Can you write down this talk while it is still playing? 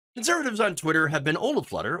Conservatives on Twitter have been all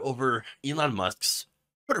aflutter over Elon Musk's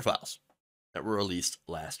Twitter files that were released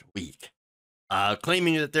last week,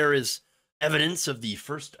 claiming that there is evidence of the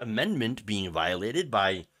First Amendment being violated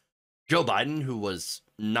by Joe Biden, who was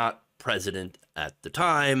not president at the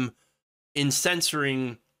time, in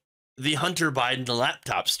censoring the Hunter Biden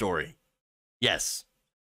laptop story. Yes.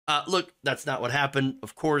 Look, that's not what happened.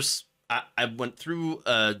 Of course, I went through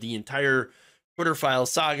the entire Twitter file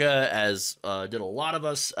saga, as did a lot of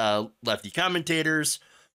us lefty commentators.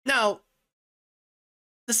 Now,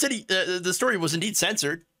 the story was indeed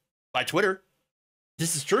censored by Twitter.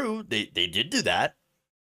 This is true. They did do that.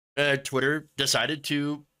 Twitter decided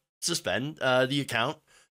to suspend the account,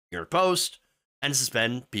 New York Post, and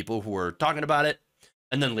suspend people who were talking about it.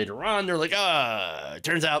 And then later on, they're like, it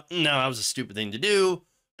turns out, no, that was a stupid thing to do.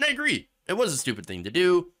 And I agree. It was a stupid thing to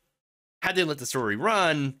do. Had they let the story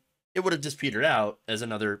run, it would have just petered out as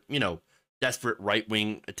another, desperate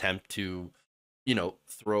right-wing attempt to,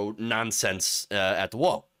 throw nonsense at the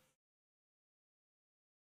wall.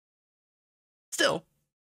 Still,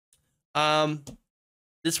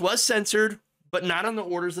 this was censored, but not on the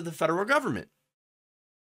orders of the federal government.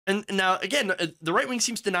 And now, again, the right wing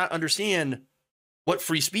seems to not understand what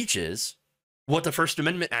free speech is, what the First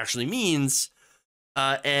Amendment actually means,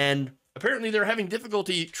 and apparently they're having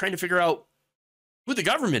difficulty trying to figure out who the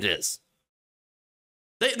government is.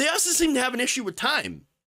 They also seem to have an issue with time,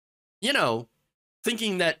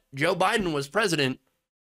 thinking that Joe Biden was president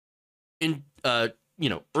in,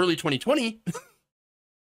 early 2020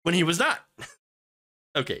 when he was not.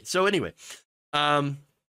 Okay, so anyway,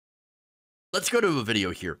 let's go to a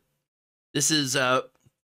video here. This is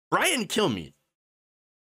Brian Kilmeade,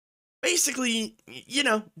 basically,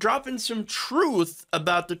 dropping some truth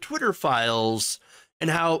about the Twitter files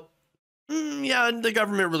and how, the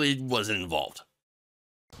government really wasn't involved.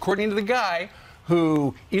 According to the guy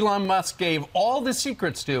who Elon Musk gave all the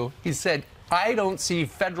secrets to, he said, I don't see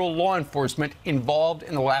federal law enforcement involved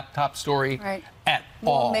in the laptop story at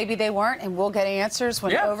all. Well, maybe they weren't, and we'll get answers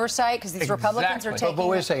when oversight, because these Republicans are taking. But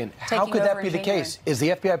wait a second. How could that be the case? Is the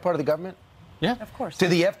FBI part of the government? Yeah, of course. Did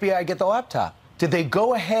the FBI get the laptop? Did they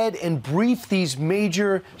go ahead and brief these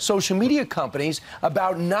major social media companies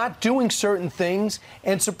about not doing certain things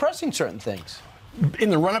and suppressing certain things? In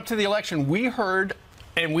the run-up to the election, we heard,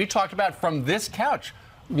 and we talked about from this couch,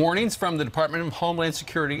 warnings from the Department of Homeland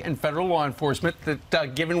Security and federal law enforcement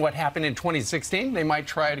that given what happened in 2016, they might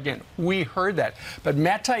try it again. We heard that. But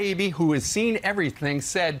Matt Taibbi, who has seen everything,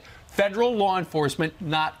 said federal law enforcement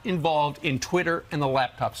not involved in Twitter and the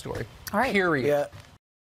laptop story. All right. Period. Yeah.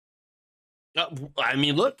 I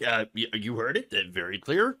mean, look, you heard it very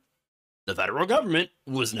clear. The federal government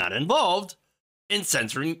was not involved in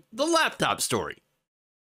censoring the laptop story.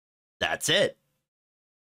 That's it.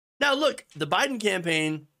 Now, look, the Biden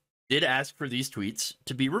campaign did ask for these tweets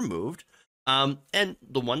to be removed. And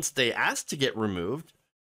the ones they asked to get removed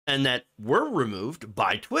and that were removed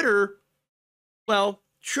by Twitter, well,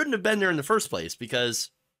 shouldn't have been there in the first place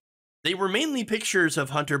because they were mainly pictures of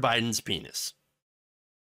Hunter Biden's penis.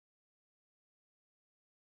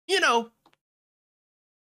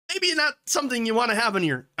 Maybe not something you want to have on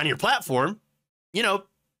your platform.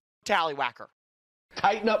 Tallywhacker.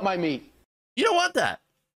 Tighten up my meat. You don't want that.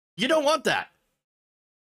 You don't want that.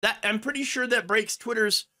 I'm pretty sure that breaks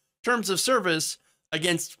Twitter's terms of service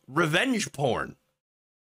against revenge porn.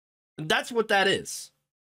 That's what that is.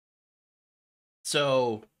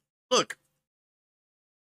 So, look.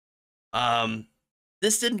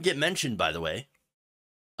 This didn't get mentioned, by the way,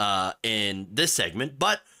 in this segment,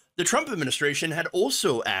 but the Trump administration had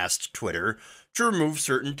also asked Twitter to remove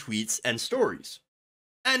certain tweets and stories,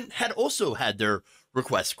 and had also had their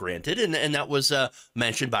request granted, and that was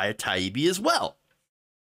mentioned by a Taibbi as well.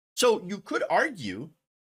 So you could argue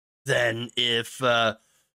then if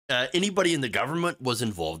anybody in the government was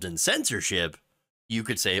involved in censorship, you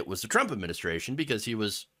could say it was the Trump administration because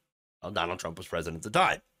Donald Trump was president at the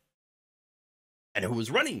time. And who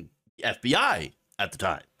was running the FBI at the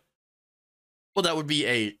time? Well, that would be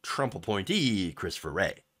a Trump appointee, Christopher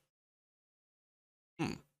Wray.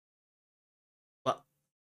 Well,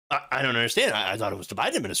 I don't understand. I thought it was the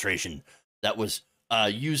Biden administration that was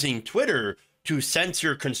using Twitter to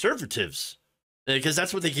censor conservatives, because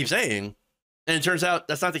that's what they keep saying. And it turns out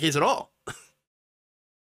that's not the case at all.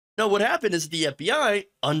 No, what happened is the FBI,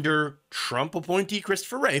 under Trump appointee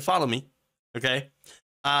Christopher Wray, follow me, okay,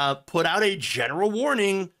 put out a general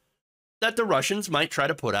warning that the Russians might try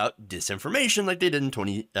to put out disinformation like they did in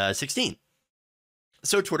 2016.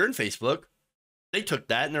 So Twitter and Facebook, they took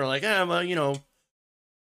that and they're like, well,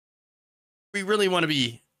 we really want to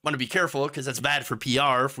be careful because that's bad for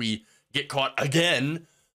PR if we get caught again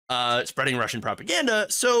spreading Russian propaganda.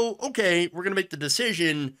 So, okay, we're going to make the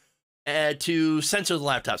decision to censor the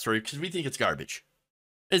laptop story because we think it's garbage.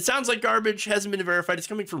 It sounds like garbage, hasn't been verified. It's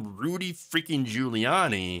coming from Rudy freaking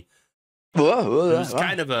Giuliani, who's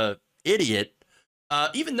kind of a idiot.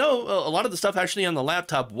 Even though a lot of the stuff actually on the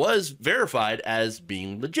laptop was verified as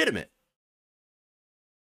being legitimate.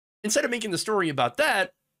 Instead of making the story about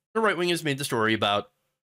that, the right wing has made the story about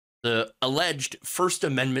the alleged First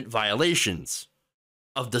Amendment violations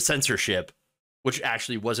of the censorship, which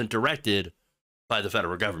actually wasn't directed by the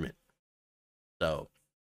federal government. So,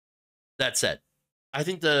 that said, I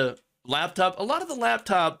think the laptop, a lot of the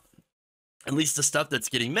laptop, at least the stuff that's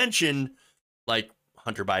getting mentioned, like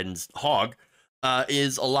Hunter Biden's hog,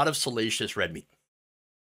 is a lot of salacious red meat.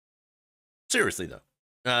 Seriously, though.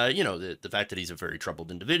 You know, the fact that he's a very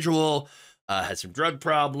troubled individual, has some drug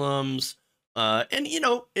problems, and, you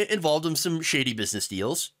know, involved in some shady business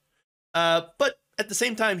deals. But at the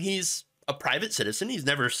same time, he's a private citizen. He's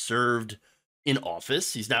never served in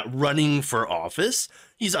office. He's not running for office.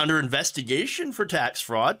 He's under investigation for tax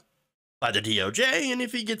fraud by the DOJ. And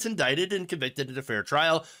if he gets indicted and convicted in a fair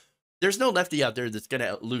trial, there's no lefty out there that's going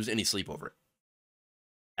to lose any sleep over it.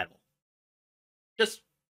 At all. Just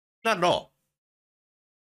not at all.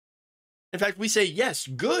 In fact, we say, yes,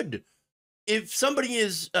 good. If somebody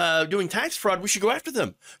is doing tax fraud, we should go after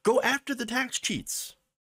them. Go after the tax cheats.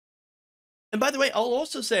 And by the way, I'll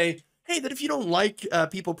also say, hey, that if you don't like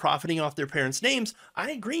people profiting off their parents' names,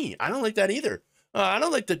 I agree. I don't like that either. I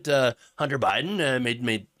don't like that Hunter Biden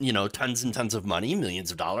made you know, tons and tons of money,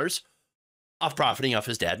 millions of dollars, off profiting off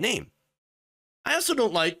his dad's name. I also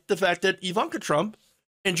don't like the fact that Ivanka Trump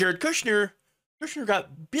and Jared Kushner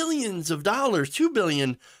got billions of dollars, $2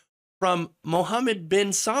 billion, from Mohammed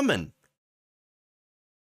bin Salman.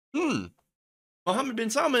 Mohammed bin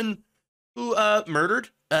Salman, who murdered,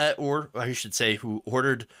 or I should say, who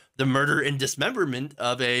ordered the murder and dismemberment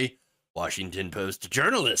of a Washington Post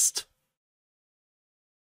journalist.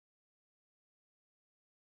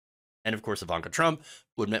 And of course, Ivanka Trump,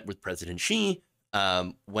 who had met with President Xi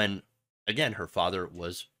when, again, her father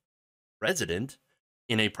was president,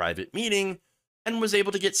 in a private meeting, and was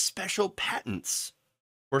able to get special patents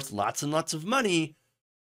worth lots and lots of money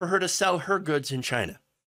for her to sell her goods in China.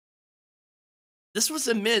 This was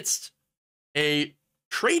amidst a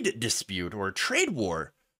trade dispute or trade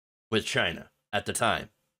war with China at the time.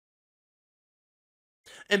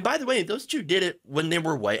 And by the way, those two did it when they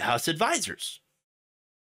were White House advisors.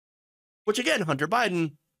 Which again, Hunter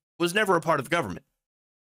Biden was never a part of the government.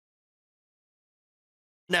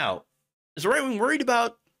 Now, is the right wing worried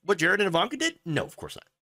about what Jared and Ivanka did? No, of course not.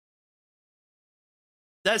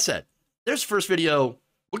 That said, there's the first video.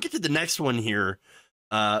 We'll get to the next one here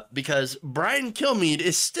because Brian Kilmeade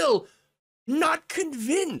is still not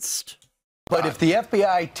convinced. But if the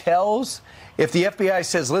FBI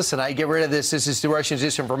says, listen, I get rid of this is the Russian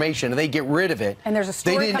disinformation, and they get rid of it. And there's a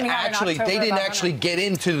story coming out in October they didn't actually get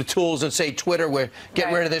into the tools and say, Twitter, we're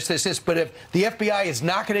getting rid of this. But if the FBI is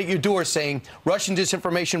knocking at your door saying Russian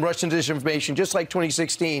disinformation, just like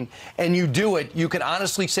 2016, and you do it, you can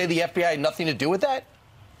honestly say the FBI had nothing to do with that?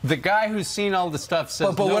 The guy who's seen all the stuff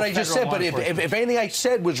says. But what I just said. But if anything I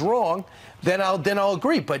said was wrong, then I'll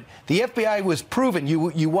agree. But the FBI was proven.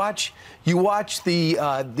 You watch the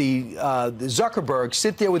Zuckerberg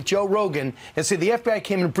sit there with Joe Rogan and say the FBI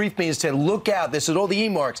came and briefed me and said, look out, this is all the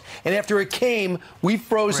e-marks. And after it came, we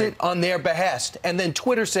froze it on their behest. And then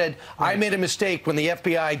Twitter said, I made a mistake when the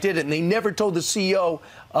FBI did it. And they never told the CEO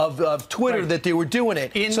of Twitter that they were doing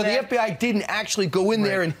it. The FBI didn't actually go in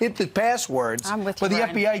there and hit the passwords. I'm with you, but the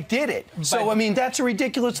Brian. FBI did it. So, I mean, that's a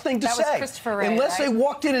ridiculous thing to That was say. Christopher Wray, Unless right? they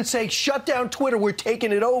walked in and say, shut down Twitter, we're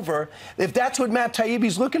taking it over. If that's what Matt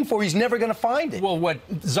Taibbi's looking for, he's never going to find it. Well, what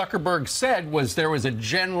Zuckerberg said was there was a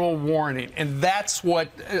general warning, and that's what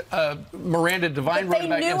Miranda Devine wrote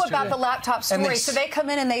about yesterday. They knew about the laptop story, so they come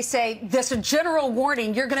in and they say, "There's a general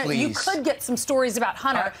warning. You could get some stories about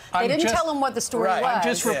Hunter." They didn't tell him what the story was. I'm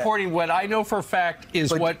just reporting what I know for a fact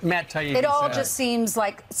is what Matt Taibbi said. It all just seems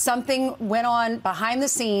like something went on behind the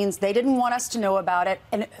scenes. They didn't want us to know about it,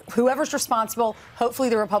 and whoever's responsible, hopefully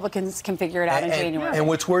the Republicans can figure it out in January. And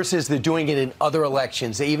what's worse is they're doing it in other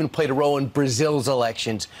elections. They even played a role in Brazil's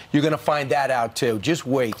elections. You're going to find that out, too. Just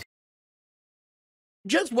wait.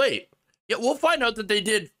 Just wait. Yeah, we'll find out that they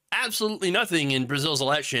did absolutely nothing in Brazil's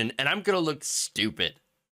election, and I'm going to look stupid.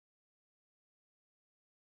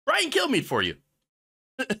 Brian Kilmeade for you.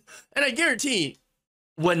 And I guarantee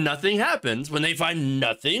when nothing happens, when they find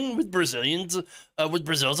nothing with Brazilians, with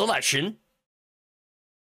Brazil's election,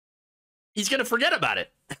 he's going to forget about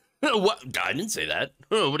it. What? I didn't say that.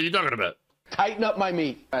 What are you talking about? Tighten up my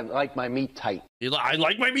meat. I like my meat tight. I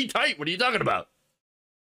like my meat tight. What are you talking about?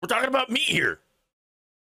 We're talking about meat here.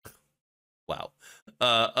 Wow.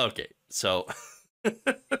 Okay. So,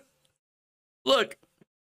 look,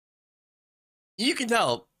 you can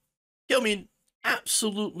tell Kilmeade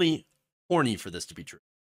absolutely horny for this to be true.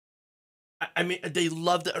 I mean, they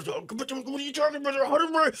love that. What are you talking about?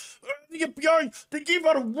 The FBI, they gave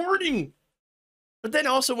out a warning. But then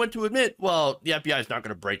also went to admit, well, the FBI is not going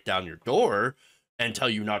to break down your door and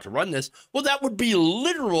tell you not to run this. Well, that would be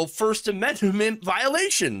literal First Amendment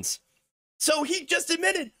violations. So he just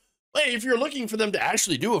admitted, hey, if you're looking for them to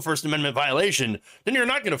actually do a First Amendment violation, then you're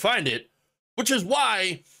not going to find it, which is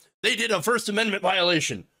why they did a First Amendment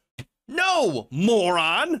violation. No,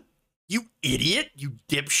 moron. You idiot. You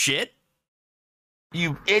dipshit.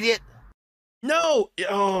 You idiot. No.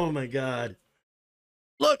 Oh, my God.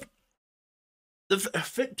 Look,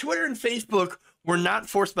 Twitter and Facebook were not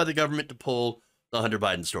forced by the government to pull the Hunter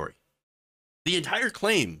Biden story. The entire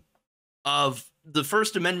claim of the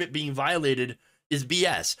First Amendment being violated is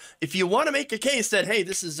BS. If you want to make a case that, hey,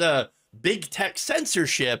 this is a big tech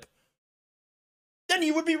censorship, then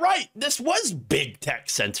you would be right. This was big tech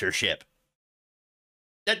censorship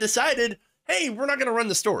that decided, hey, we're not going to run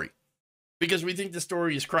the story because we think the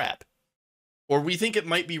story is crap, or we think it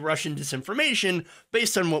might be Russian disinformation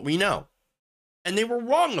based on what we know. And they were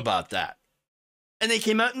wrong about that. And they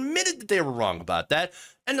came out and admitted that they were wrong about that.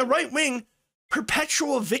 And the right wing,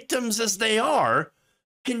 perpetual victims as they are,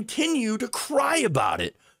 continue to cry about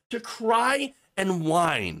it, to cry and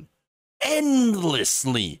whine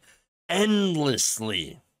endlessly.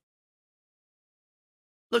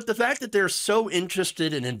 Look, the fact that they're so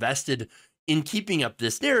interested and invested in keeping up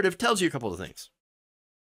this narrative tells you a couple of things.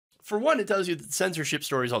 For one, it tells you that censorship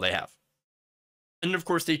story is all they have. And of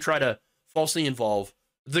course, they try to falsely involve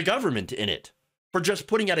the government in it for just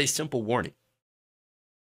putting out a simple warning.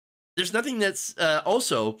 There's nothing that's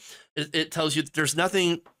also, it tells you that there's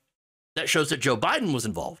nothing that shows that Joe Biden was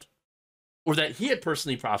involved or that he had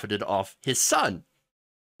personally profited off his son.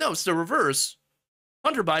 No, it's the reverse.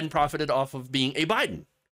 Hunter Biden profited off of being a Biden.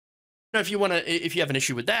 Now, if you have an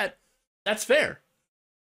issue with that, that's fair.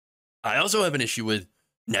 I also have an issue with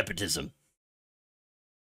nepotism.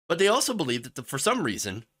 But they also believe that for some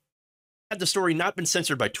reason, had the story not been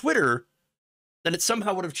censored by Twitter, then it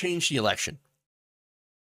somehow would have changed the election.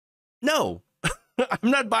 No, I'm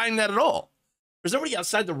not buying that at all. There's nobody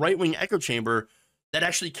outside the right-wing echo chamber that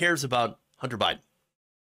actually cares about Hunter Biden.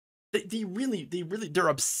 They're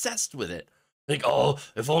obsessed with it. Like, oh,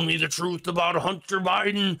 if only the truth about Hunter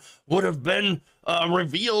Biden would have been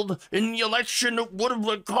revealed in the election, it would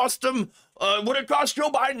have cost Joe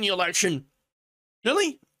Biden the election.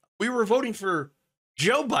 Really? We were voting for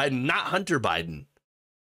Joe Biden, not Hunter Biden,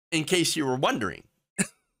 in case you were wondering.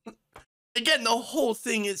 Again, the whole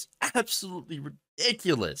thing is absolutely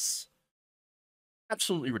ridiculous.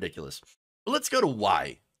 Absolutely ridiculous. But let's go to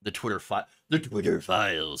why the Twitter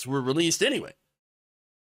files were released anyway.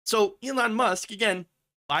 So Elon Musk, again,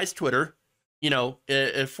 buys Twitter, a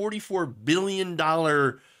 $44 billion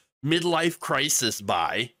midlife crisis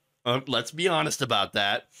buy. Let's be honest about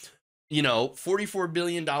that. $44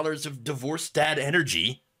 billion of divorced dad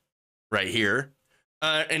energy right here.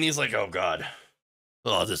 And he's like, oh, God.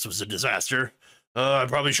 Oh, this was a disaster. I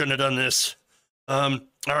probably shouldn't have done this. All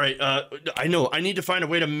right. I know. I need to find a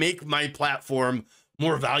way to make my platform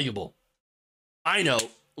more valuable. I know.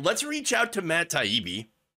 Let's reach out to Matt Taibbi,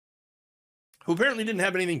 who apparently didn't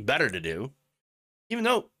have anything better to do. Even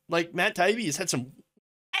though, Matt Taibbi has had some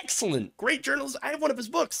excellent, great journals. I have one of his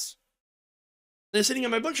books. They're sitting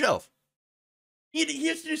on my bookshelf. He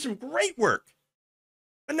has to do some great work.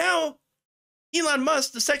 And now Elon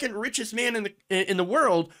Musk, the second richest man in the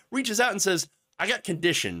world, reaches out and says, I got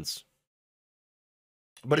conditions.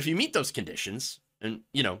 But if you meet those conditions, and,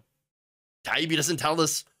 Taibbi doesn't tell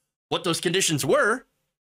us what those conditions were,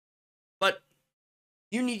 but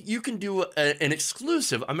you can do an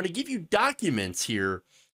exclusive. I'm going to give you documents here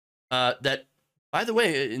that, by the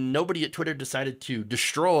way, nobody at Twitter decided to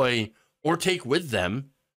destroy or take with them,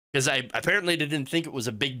 because I apparently didn't think it was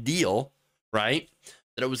a big deal, right?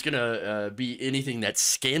 That it was going to be anything that's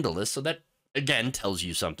scandalous. So that, again, tells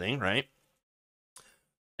you something, right?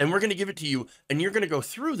 And we're going to give it to you, and you're going to go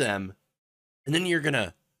through them, and then you're going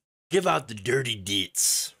to give out the dirty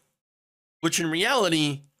deets, which in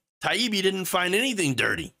reality, Taibbi didn't find anything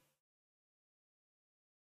dirty.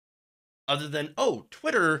 Other than,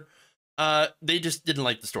 Twitter, they just didn't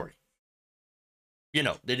like the story.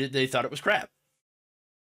 They thought it was crap.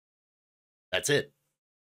 That's it.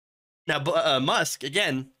 Now, Musk,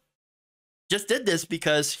 again, just did this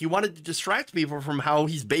because he wanted to distract people from how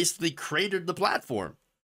he's basically created the platform.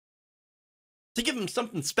 To give him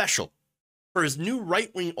something special for his new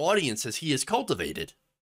right-wing audience as he has cultivated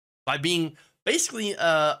by being basically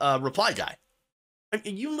a reply guy. I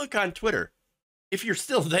mean, you look on Twitter, if you're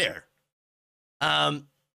still there,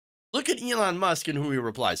 look at Elon Musk and who he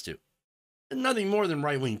replies to. Nothing more than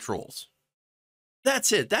right-wing trolls.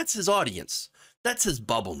 That's it. That's his audience. That's his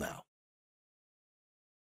bubble now.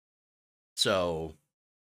 So,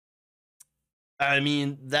 I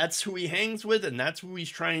mean, that's who he hangs with, and that's who he's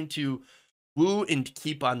trying to woo and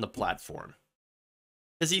keep on the platform.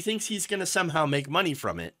 Because he thinks he's going to somehow make money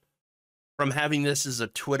from it, from having this as a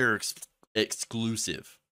Twitter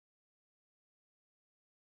exclusive.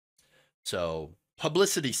 So,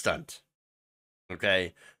 publicity stunt.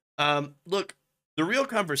 Okay? Look, the real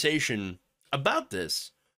conversation about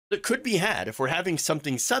this that could be had if we're having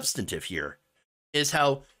something substantive here is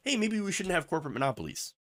how, hey, maybe we shouldn't have corporate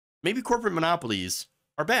monopolies. Maybe corporate monopolies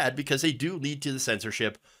are bad because they do lead to the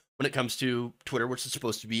censorship when it comes to Twitter, which is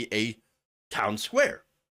supposed to be a town square,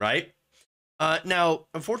 right? Now,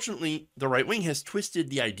 unfortunately, the right wing has twisted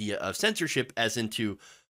the idea of censorship as into,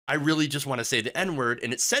 I really just want to say the N-word,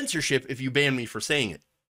 and it's censorship if you ban me for saying it.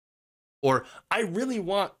 Or, I really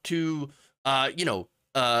want to,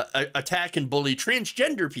 attack and bully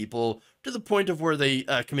transgender people to the point of where they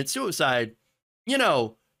commit suicide,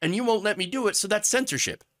 and you won't let me do it, so that's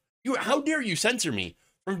censorship. How dare you censor me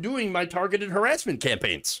from doing my targeted harassment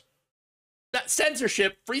campaigns? That's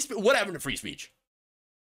censorship, free speech. What happened to free speech?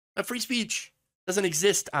 Free speech doesn't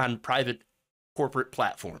exist on private corporate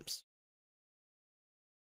platforms.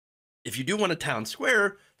 If you do want a town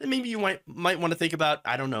square, then maybe you might want to think about,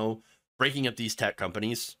 I don't know, breaking up these tech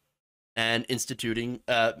companies and instituting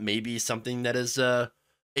maybe something that is a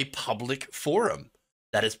public forum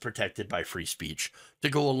that is protected by free speech to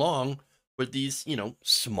go along with these,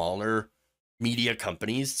 smaller media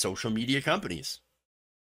companies, social media companies,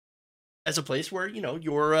 as a place where,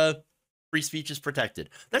 your free speech is protected.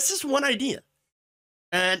 That's just one idea.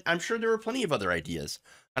 And I'm sure there are plenty of other ideas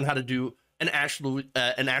on how to do an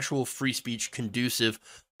actual free speech conducive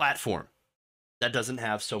platform that doesn't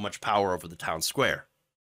have so much power over the town square.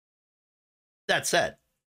 That said,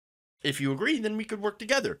 if you agree, then we could work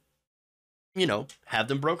together. Have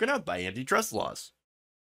them broken up by antitrust laws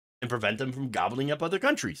and prevent them from gobbling up other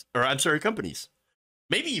companies.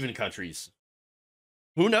 Maybe even countries.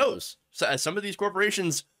 Who knows? So, some of these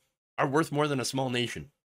corporations are worth more than a small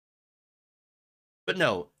nation. But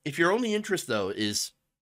no, if your only interest, though, is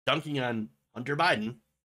dunking on Hunter Biden,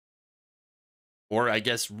 or I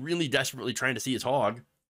guess really desperately trying to see his hog,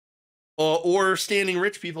 or standing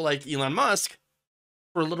rich people like Elon Musk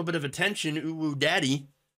for a little bit of attention, ooh, daddy,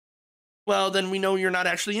 well, then we know you're not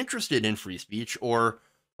actually interested in free speech or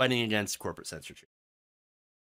fighting against corporate censorship.